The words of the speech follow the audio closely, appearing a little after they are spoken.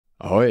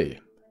Ahoy!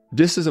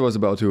 Just as I was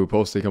about to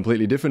post a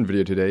completely different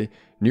video today,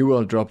 New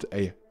World dropped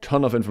a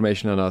ton of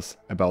information on us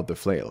about the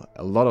Flail.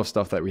 A lot of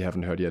stuff that we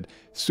haven't heard yet.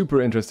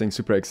 Super interesting,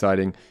 super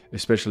exciting,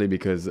 especially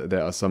because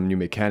there are some new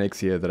mechanics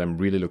here that I'm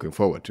really looking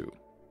forward to.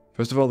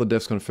 First of all, the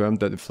devs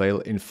confirmed that the Flail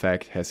in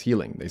fact has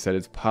healing. They said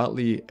it's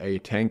partly a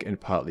tank and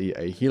partly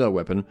a healer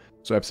weapon,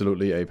 so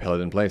absolutely a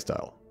paladin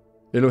playstyle.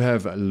 It'll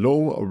have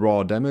low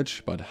raw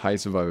damage, but high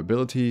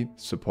survivability,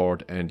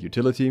 support and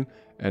utility,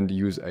 and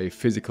use a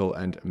physical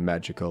and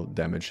magical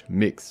damage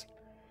mix.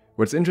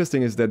 What's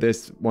interesting is that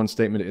there's one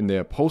statement in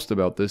their post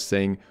about this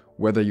saying,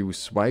 whether you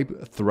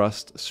swipe,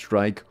 thrust,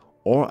 strike,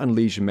 or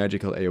unleash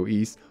magical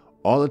AoEs,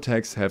 all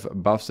attacks have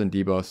buffs and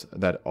debuffs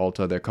that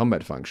alter their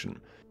combat function.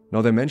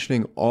 Now they're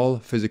mentioning all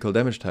physical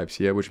damage types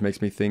here, which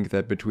makes me think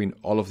that between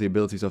all of the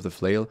abilities of the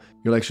Flail,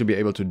 you'll actually be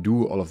able to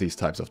do all of these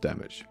types of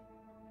damage.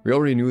 We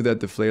already knew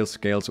that the Flail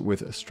scales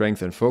with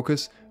strength and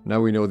focus.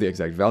 Now we know the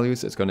exact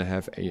values. It's going to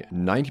have a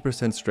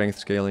 90% strength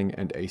scaling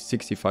and a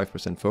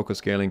 65% focus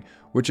scaling,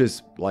 which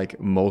is like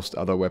most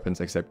other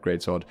weapons except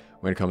Greatsword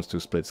when it comes to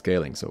split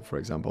scaling. So for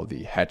example,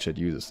 the Hatchet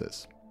uses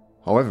this.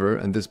 However,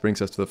 and this brings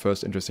us to the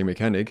first interesting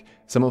mechanic,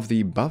 some of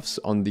the buffs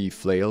on the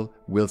Flail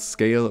will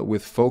scale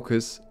with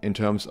focus in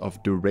terms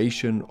of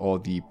duration or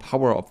the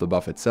power of the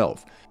buff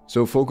itself.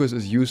 So focus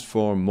is used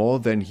for more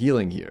than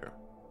healing here.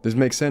 This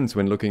makes sense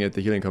when looking at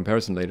the healing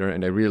comparison later,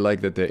 and I really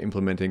like that they're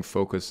implementing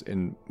focus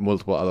in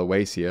multiple other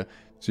ways here,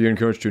 so you're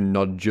encouraged to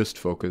not just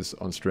focus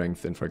on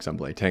strength in, for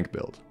example, a tank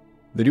build.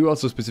 They do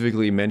also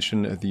specifically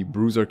mention the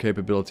bruiser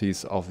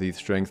capabilities of the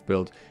strength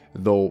build,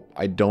 though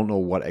I don't know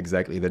what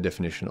exactly the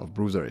definition of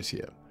bruiser is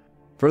here.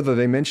 Further,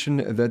 they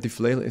mention that the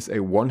Flail is a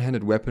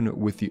one-handed weapon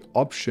with the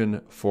option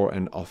for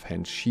an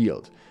offhand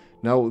shield.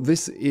 Now,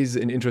 this is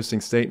an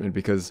interesting statement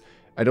because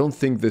I don't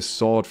think this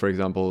sword, for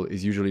example,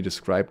 is usually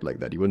described like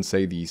that. You wouldn't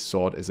say the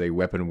sword is a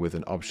weapon with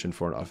an option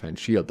for an offhand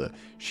shield. The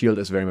shield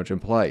is very much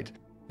implied.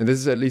 And this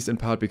is at least in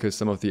part because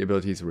some of the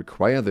abilities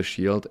require the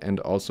shield, and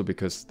also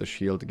because the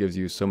shield gives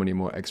you so many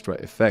more extra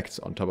effects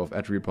on top of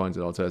attribute points.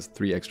 It also has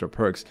 3 extra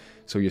perks,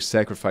 so you're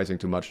sacrificing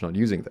too much not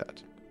using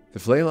that. The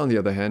Flail, on the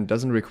other hand,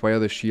 doesn't require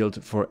the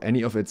shield for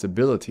any of its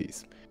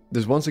abilities.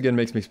 This once again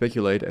makes me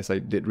speculate, as I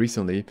did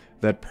recently,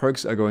 that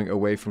perks are going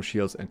away from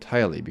shields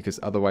entirely,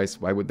 because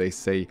otherwise why would they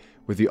say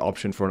with the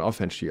option for an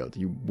offhand shield?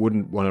 You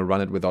wouldn't want to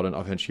run it without an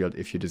offhand shield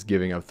if you're just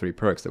giving up 3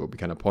 perks. That would be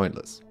kind of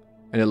pointless.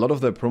 And a lot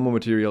of the promo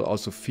material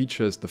also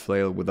features the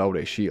Flail without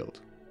a shield.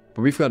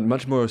 But we've got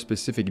much more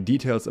specific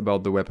details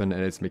about the weapon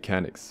and its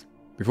mechanics.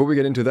 Before we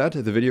get into that,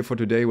 the video for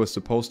today was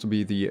supposed to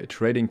be the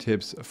trading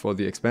tips for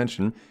the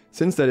expansion.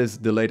 Since that is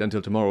delayed until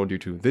tomorrow due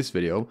to this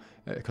video,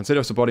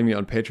 consider supporting me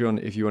on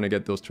Patreon if you want to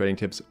get those trading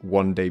tips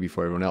one day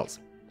before everyone else.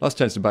 Last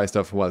chance to buy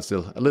stuff while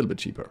still a little bit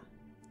cheaper.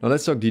 Now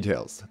let's talk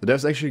details. The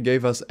devs actually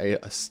gave us a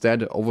stat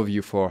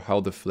overview for how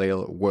the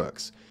Flail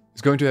works.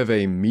 It's going to have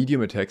a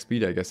medium attack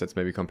speed. I guess that's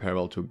maybe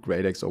comparable to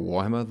Great Axe or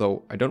Warhammer,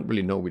 though I don't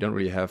really know. We don't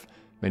really have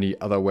many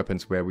other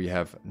weapons where we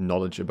have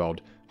knowledge about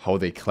how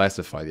they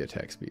classify the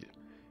attack speed.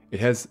 It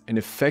has an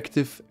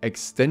effective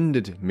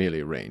extended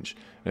melee range,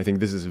 and I think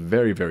this is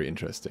very, very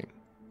interesting.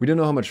 We don't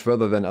know how much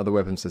further than other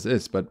weapons this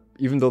is, but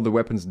even though the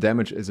weapon's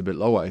damage is a bit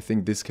lower, I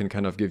think this can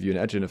kind of give you an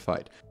edge in a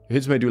fight. Your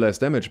hits may do less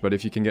damage, but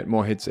if you can get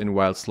more hits in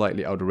while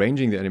slightly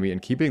outranging the enemy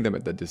and keeping them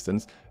at that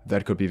distance,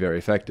 that could be very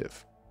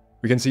effective.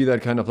 We can see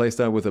that kind of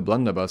playstyle with the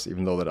blunderbuss,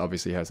 even though that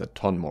obviously has a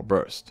ton more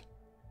burst.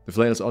 The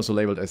Flail is also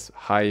labeled as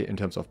high in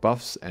terms of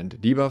buffs and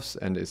debuffs,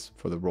 and is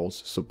for the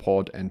roles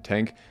support and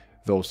tank,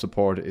 though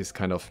support is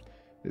kind of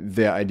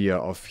their idea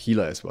of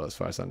healer as well, as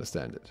far as I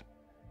understand it.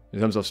 In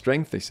terms of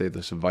strength, they say the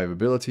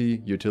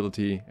survivability,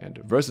 utility, and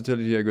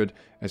versatility are good,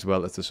 as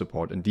well as the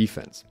support and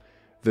defense.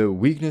 The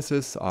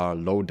weaknesses are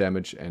low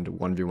damage and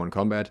 1v1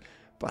 combat,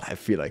 but I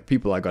feel like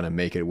people are gonna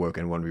make it work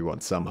in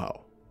 1v1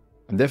 somehow.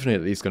 I'm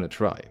definitely at least gonna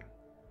try.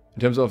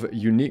 In terms of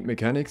unique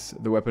mechanics,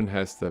 the weapon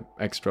has the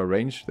extra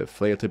range. The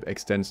Flail tip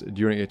extends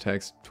during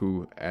attacks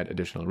to add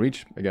additional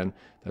reach. Again,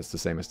 that's the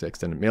same as the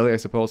extended melee, I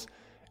suppose.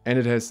 And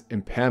it has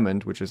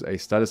Impairment, which is a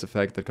status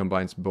effect that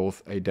combines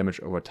both a damage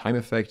over time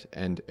effect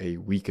and a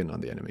weaken on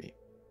the enemy.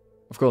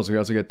 Of course, we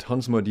also get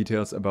tons more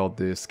details about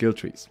the skill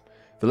trees.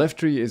 The left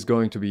tree is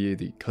going to be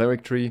the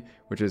Cleric tree,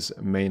 which is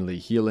mainly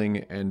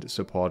healing and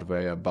support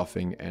via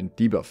buffing and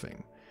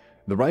debuffing.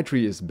 The right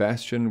tree is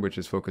Bastion, which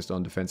is focused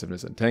on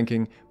defensiveness and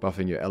tanking,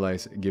 buffing your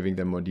allies, giving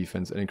them more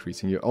defense and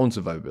increasing your own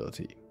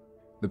survivability.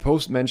 The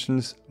post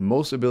mentions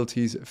most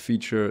abilities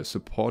feature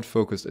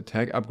support-focused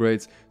attack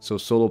upgrades, so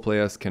solo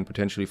players can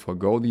potentially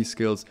forego these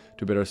skills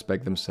to better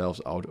spec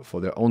themselves out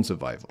for their own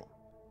survival.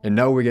 And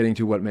now we're getting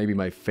to what may be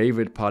my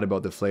favorite part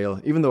about the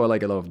Flail, even though I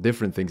like a lot of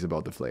different things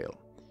about the Flail.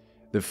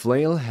 The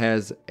Flail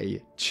has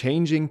a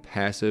changing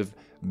passive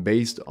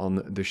based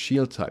on the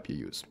shield type you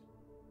use.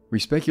 We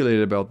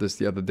speculated about this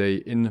the other day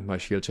in my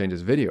shield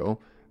changes video,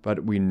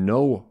 but we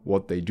know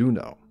what they do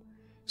now.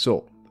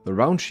 So, the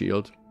round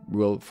shield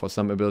will, for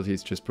some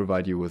abilities, just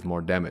provide you with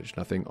more damage,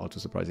 nothing all too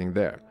surprising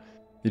there.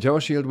 The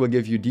Tower Shield will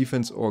give you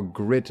defense or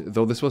grit,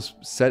 though this was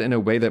said in a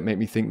way that made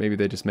me think maybe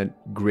they just meant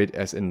grit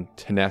as in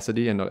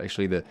tenacity and not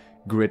actually the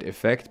grit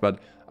effect, but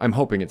I'm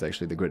hoping it's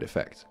actually the grit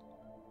effect.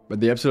 But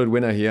the absolute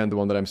winner here, and the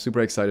one that I'm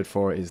super excited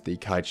for, is the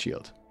Kite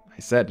Shield. I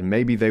said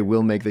maybe they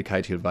will make the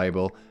Kite Shield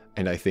viable,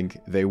 and I think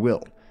they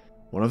will.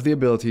 One of the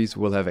abilities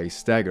will have a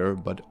stagger,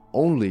 but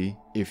only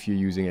if you're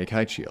using a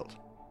Kite Shield.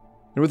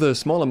 And with a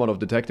small amount of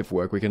detective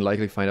work, we can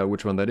likely find out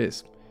which one that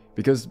is.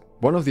 Because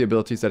one of the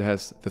abilities that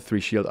has the 3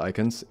 shield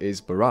icons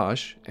is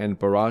Barrage, and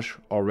Barrage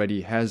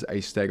already has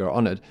a stagger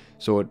on it,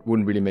 so it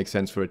wouldn't really make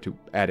sense for it to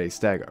add a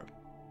stagger.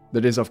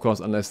 That is, of course,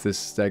 unless this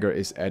stagger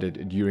is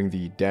added during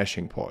the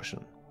dashing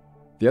portion.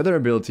 The other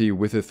ability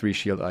with the 3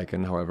 shield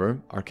icon, however,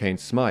 Arcane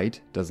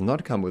Smite, does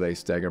not come with a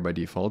stagger by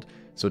default,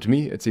 so to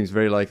me it seems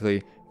very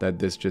likely that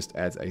this just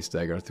adds a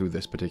stagger through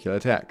this particular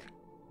attack.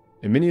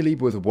 A mini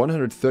leap with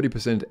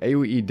 130%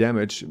 AoE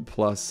damage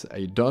plus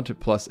a dot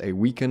plus a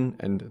weaken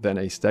and then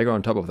a stagger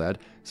on top of that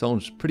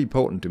sounds pretty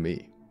potent to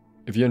me.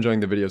 If you're enjoying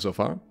the video so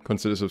far,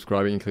 consider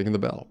subscribing and clicking the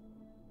bell.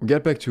 We'll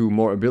get back to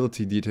more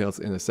ability details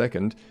in a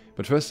second,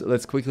 but first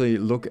let's quickly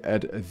look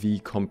at the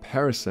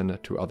comparison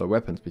to other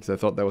weapons, because I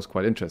thought that was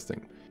quite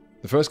interesting.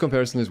 The first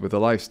comparison is with the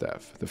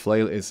Lifestaff. The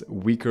Flail is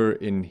weaker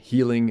in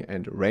healing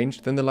and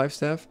range than the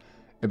Lifestaff,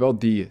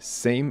 about the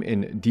same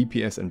in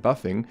DPS and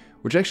buffing,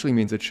 which actually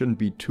means it shouldn't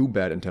be too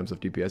bad in terms of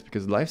DPS,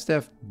 because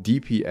Lifestaff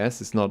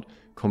DPS is not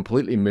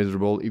completely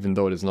miserable, even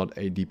though it is not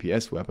a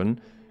DPS weapon,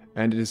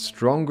 and it is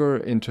stronger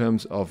in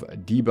terms of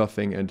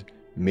debuffing and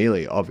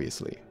melee,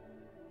 obviously.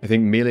 I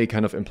think melee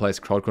kind of implies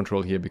crowd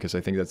control here, because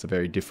I think that's a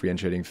very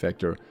differentiating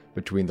factor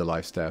between the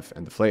Lifestaff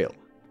and the Flail.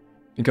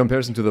 In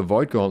comparison to the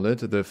Void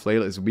Gauntlet, the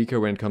Flail is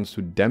weaker when it comes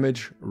to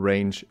damage,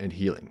 range, and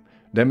healing.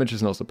 Damage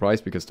is no surprise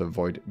because the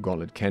Void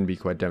Gauntlet can be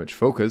quite damage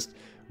focused.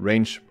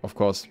 Range, of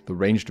course, the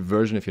ranged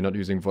version, if you're not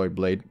using Void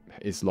Blade,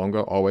 is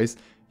longer always.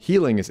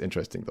 Healing is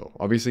interesting though.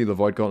 Obviously the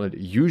Void Gauntlet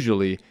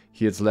usually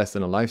heals less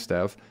than a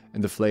Lifestaff,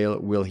 and the Flail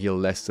will heal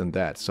less than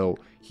that. So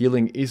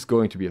healing is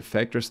going to be a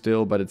factor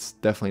still, but it's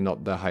definitely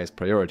not the highest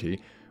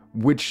priority,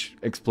 which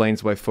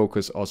explains why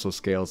focus also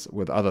scales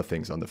with other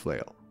things on the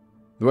Flail.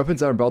 The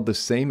weapons are about the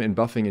same in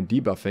buffing and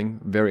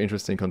debuffing, very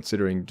interesting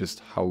considering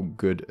just how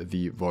good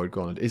the Void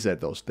Gauntlet is at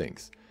those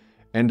things.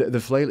 And the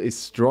Flail is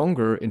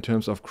stronger in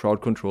terms of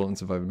crowd control and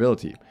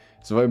survivability.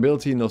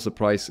 Survivability, no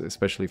surprise,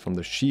 especially from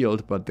the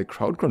shield, but the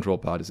crowd control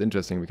part is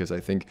interesting because I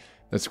think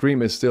that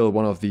Scream is still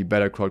one of the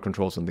better crowd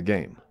controls in the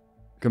game.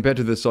 Compared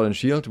to the Sword and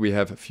Shield, we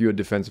have fewer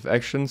defensive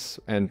actions,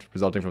 and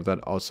resulting from that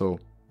also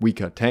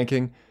weaker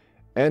tanking,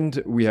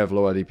 and we have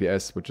lower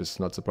DPS, which is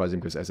not surprising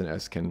because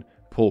SNS can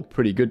pull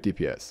pretty good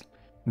DPS.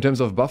 In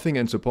terms of buffing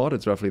and support,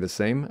 it's roughly the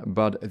same,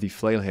 but the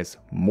Flail has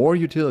more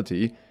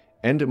utility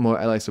and more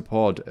ally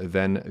support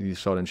than the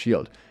Sword and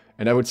Shield.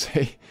 And I would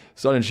say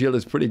Sword and Shield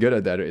is pretty good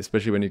at that,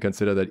 especially when you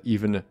consider that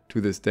even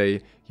to this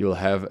day you will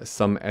have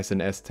some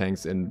SNS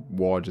tanks in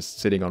war just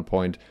sitting on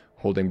point,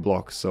 holding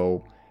blocks.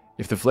 So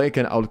if the Flail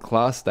can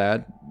outclass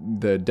that,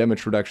 the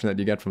damage reduction that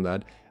you get from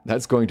that,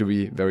 that's going to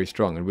be very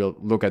strong, and we'll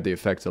look at the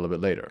effects a little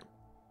bit later.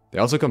 They're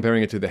also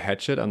comparing it to the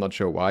Hatchet, I'm not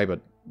sure why, but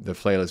the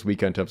Flail is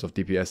weaker in terms of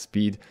DPS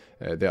speed,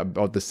 they're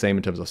about the same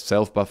in terms of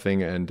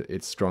self-buffing, and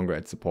it's stronger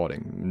at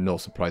supporting. No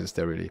surprises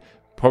there really.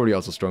 Probably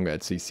also stronger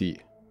at CC.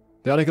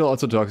 The article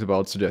also talks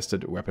about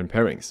suggested weapon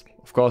pairings.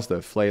 Of course,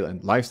 the Flail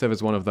and Lifestaff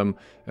is one of them,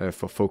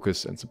 for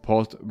focus and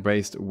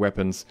support-based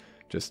weapons,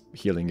 just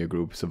healing your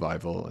group,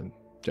 survival, and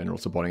general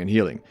supporting and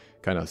healing.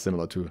 Kinda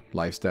similar to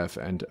Lifestaff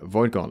and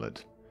Void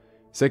Gauntlet.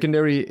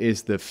 Secondary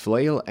is the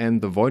Flail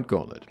and the Void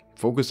Gauntlet.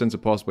 Focused and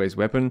support-based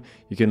weapon,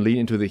 you can lean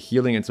into the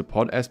healing and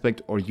support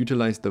aspect or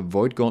utilize the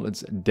Void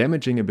Gauntlet's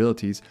damaging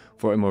abilities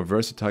for a more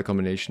versatile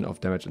combination of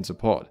damage and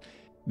support.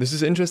 This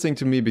is interesting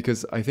to me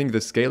because I think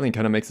the scaling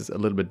kind of makes this a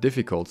little bit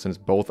difficult, since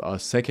both are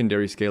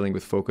secondary scaling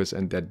with focus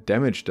and their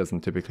damage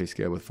doesn't typically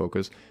scale with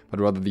focus,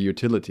 but rather the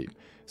utility.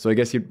 So I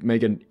guess you'd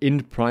make an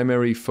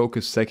in-primary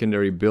focus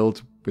secondary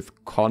build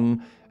with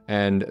con,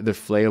 and the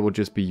Flail would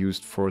just be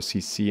used for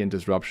CC and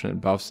disruption and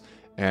buffs,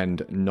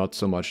 and not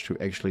so much to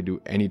actually do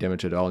any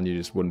damage at all, and you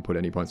just wouldn't put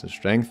any points in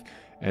strength.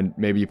 And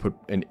maybe you put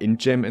an int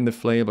gem in the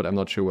Flail, but I'm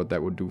not sure what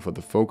that would do for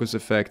the focus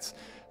effects.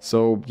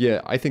 So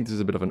yeah, I think this is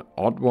a bit of an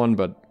odd one,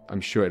 but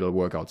I'm sure it'll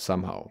work out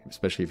somehow,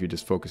 especially if you're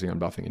just focusing on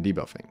buffing and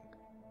debuffing.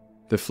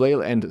 The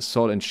Flail and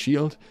Sword and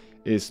Shield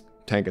is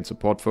tank and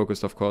support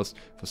focused, of course,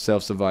 for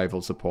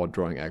self-survival, support,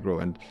 drawing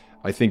aggro, and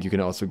I think you can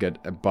also get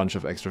a bunch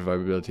of extra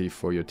survivability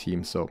for your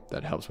team, so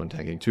that helps when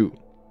tanking too.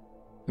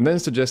 And then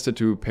it's suggested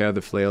to pair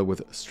the Flail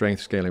with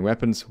strength scaling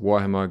weapons,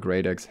 Warhammer,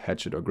 Great Axe,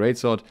 Hatchet or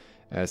Greatsword,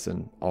 as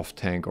an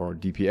off-tank or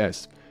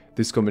DPS.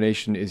 This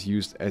combination is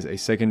used as a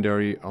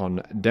secondary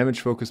on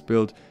damage focused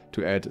build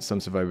to add some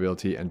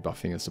survivability and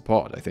buffing and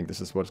support. I think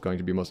this is what's going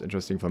to be most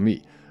interesting for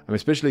me. I'm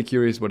especially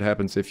curious what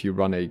happens if you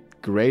run a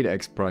Great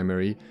Axe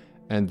primary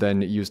and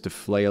then use the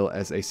Flail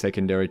as a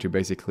secondary to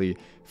basically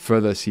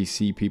further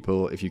CC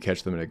people if you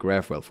catch them in a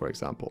graph well, for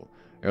example.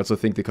 I also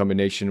think the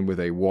combination with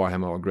a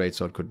Warhammer or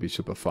Greatsword could be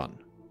super fun.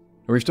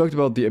 We've talked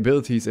about the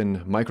abilities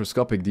in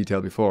microscopic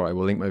detail before. I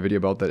will link my video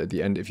about that at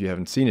the end if you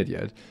haven't seen it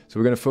yet. So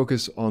we're going to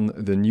focus on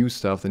the new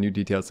stuff, the new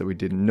details that we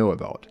didn't know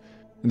about.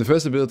 In the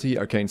first ability,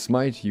 Arcane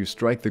Smite, you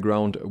strike the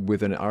ground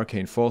with an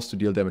arcane force to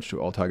deal damage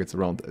to all targets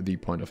around the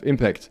point of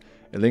impact.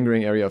 A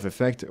lingering area of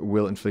effect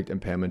will inflict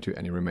impairment to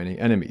any remaining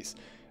enemies.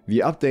 The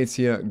updates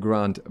here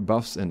grant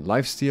buffs and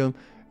lifesteal,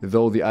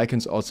 though the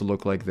icons also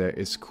look like there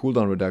is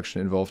cooldown reduction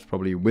involved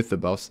probably with the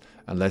buffs,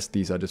 unless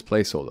these are just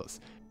placeholders.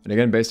 And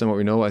again, based on what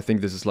we know, I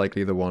think this is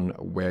likely the one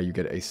where you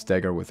get a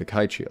stagger with the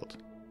Kite Shield.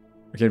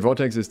 Arcane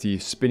Vortex is the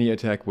spinny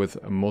attack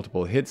with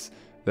multiple hits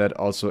that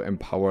also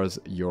empowers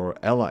your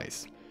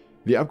allies.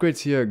 The upgrades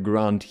here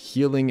grant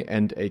healing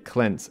and a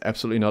cleanse.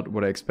 Absolutely not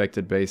what I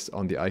expected based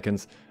on the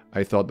icons.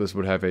 I thought this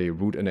would have a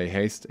root and a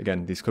haste.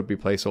 Again, these could be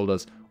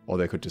placeholders, or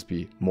there could just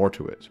be more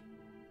to it.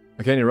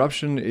 Arcane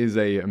Eruption is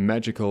a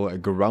magical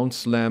ground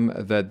slam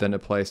that then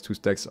applies 2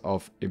 stacks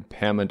of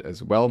impairment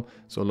as well.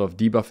 So a lot of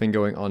debuffing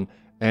going on.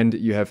 And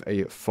you have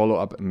a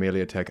follow-up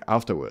melee attack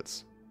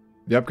afterwards.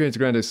 The upgrades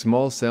grant a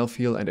small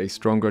self-heal and a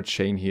stronger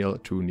chain heal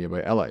to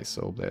nearby allies,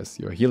 so there's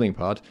your healing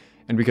part.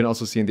 And we can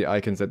also see in the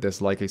icons that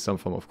there's likely some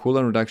form of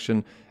cooldown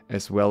reduction,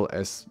 as well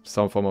as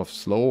some form of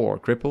slow or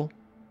cripple.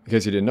 In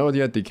case you didn't know it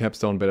yet, the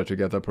capstone Better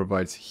Together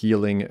provides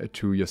healing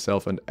to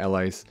yourself and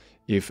allies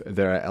if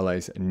there are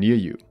allies near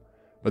you.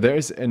 But there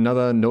is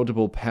another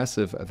notable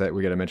passive that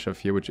we get a mention of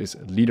here, which is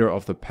Leader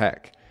of the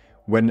Pack.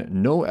 When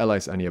no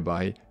allies are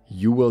nearby,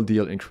 you will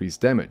deal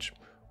increased damage.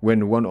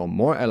 When one or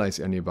more allies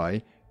are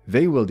nearby,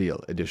 they will deal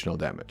additional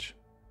damage.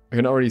 I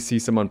can already see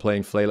someone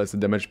playing Flail as a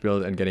damage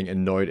build and getting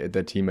annoyed at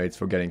their teammates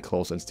for getting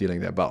close and stealing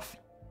their buff.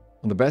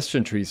 On the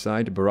Bastion tree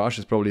side, Barrage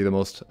is probably the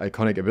most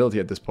iconic ability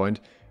at this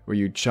point, where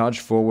you charge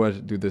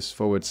forward, do this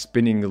forward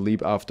spinning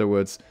leap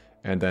afterwards,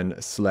 and then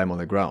slam on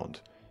the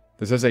ground.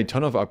 This has a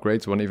ton of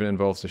upgrades, one even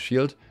involves a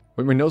shield.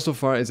 What we know so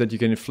far is that you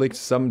can inflict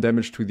some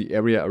damage to the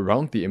area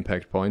around the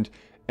impact point,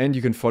 and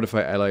you can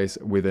fortify allies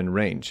within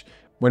range.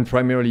 When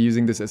primarily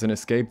using this as an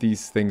escape,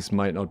 these things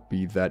might not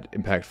be that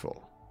impactful.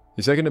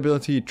 The second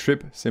ability,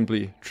 Trip,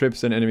 simply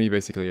trips an enemy,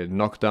 basically a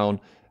knockdown,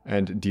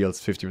 and deals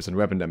 50%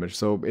 weapon damage.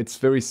 So it's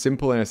very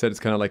simple, and I said it's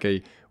kind of like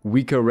a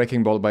weaker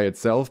Wrecking Ball by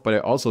itself, but I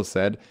also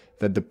said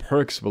that the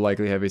perks will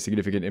likely have a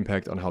significant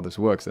impact on how this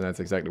works, and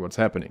that's exactly what's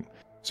happening.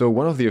 So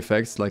one of the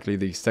effects, likely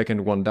the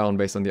second one down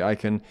based on the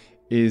icon,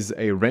 is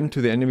a rend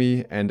to the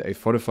enemy and a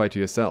fortify to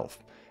yourself.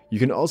 You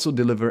can also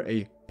deliver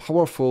a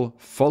powerful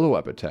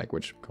follow-up attack,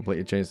 which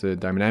completely changes the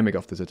dynamic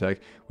of this attack,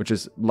 which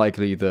is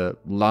likely the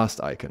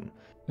last icon.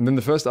 And then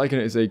the first icon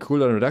is a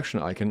cooldown reduction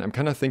icon. I'm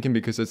kind of thinking,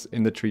 because it's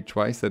in the tree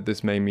twice, that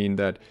this may mean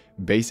that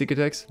basic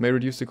attacks may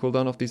reduce the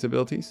cooldown of these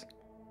abilities.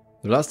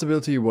 The last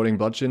ability, Warding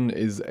Bludgeon,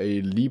 is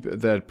a leap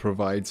that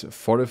provides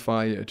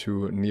fortify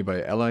to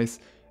nearby allies,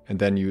 and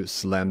then you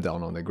slam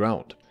down on the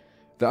ground.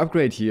 The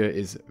upgrade here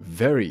is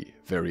very,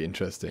 very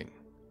interesting.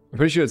 I'm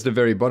pretty sure it's the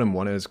very bottom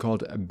one, and it's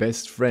called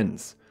Best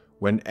Friends.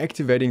 When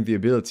activating the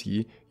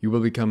ability, you will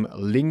become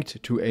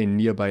linked to a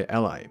nearby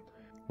ally.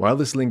 While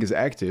this link is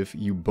active,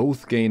 you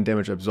both gain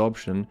damage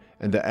absorption,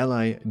 and the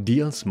ally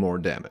deals more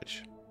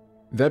damage.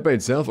 That by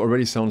itself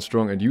already sounds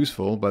strong and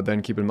useful, but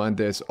then keep in mind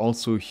there's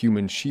also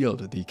Human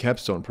Shield, the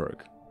capstone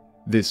perk.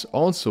 This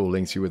also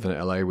links you with an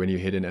ally when you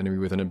hit an enemy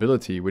with an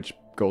ability, which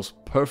goes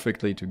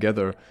perfectly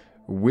together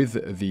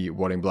with the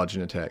Warding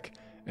Bludgeon attack.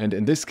 And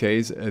in this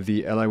case,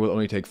 the ally will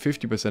only take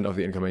 50% of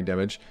the incoming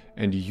damage,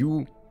 and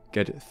you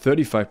get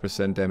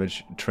 35%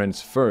 damage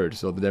transferred.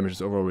 So the damage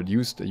is overall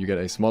reduced, you get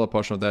a smaller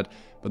portion of that,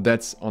 but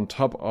that's on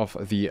top of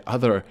the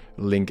other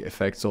link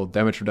effect, so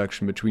damage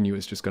reduction between you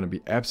is just going to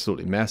be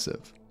absolutely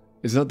massive.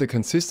 It's not the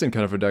consistent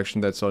kind of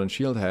reduction that Sword and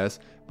Shield has,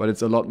 but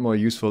it's a lot more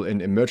useful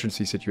in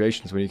emergency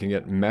situations when you can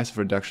get massive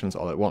reductions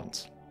all at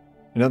once.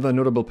 Another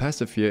notable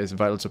passive here is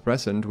Vital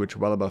Suppressant, which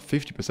while above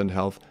 50%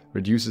 health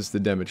reduces the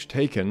damage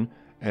taken,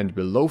 and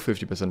below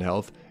 50%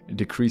 health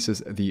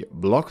decreases the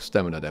block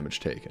stamina damage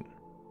taken.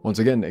 Once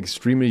again,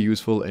 extremely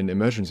useful in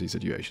emergency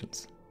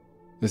situations.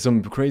 There's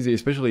some crazy,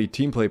 especially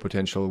team play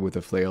potential with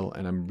the Flail,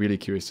 and I'm really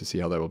curious to see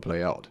how that will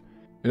play out.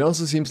 It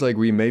also seems like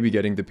we may be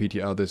getting the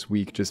PTR this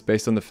week, just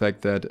based on the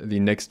fact that the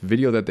next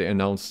video that they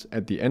announced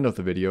at the end of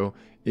the video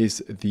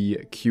is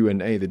the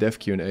Q&A, the dev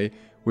Q&A,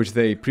 which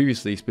they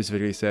previously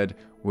specifically said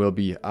will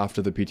be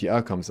after the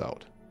PTR comes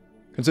out.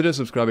 Consider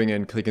subscribing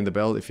and clicking the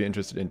bell if you're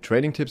interested in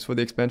trading tips for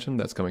the expansion,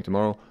 that's coming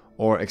tomorrow,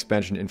 or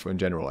expansion info in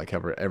general. I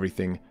cover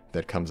everything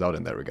that comes out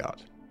in that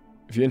regard.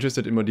 If you're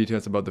interested in more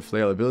details about the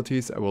Flail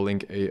abilities, I will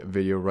link a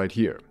video right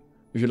here.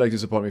 If you'd like to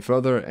support me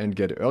further and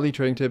get early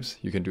trading tips,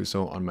 you can do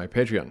so on my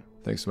Patreon.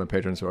 Thanks to my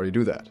patrons who already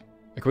do that.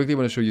 I quickly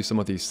want to show you some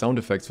of the sound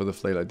effects for the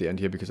Flail at the end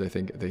here, because I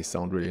think they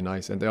sound really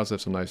nice, and they also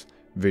have some nice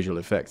visual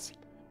effects.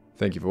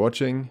 Thank you for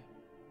watching.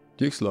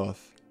 Duke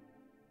Sloth,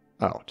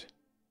 out.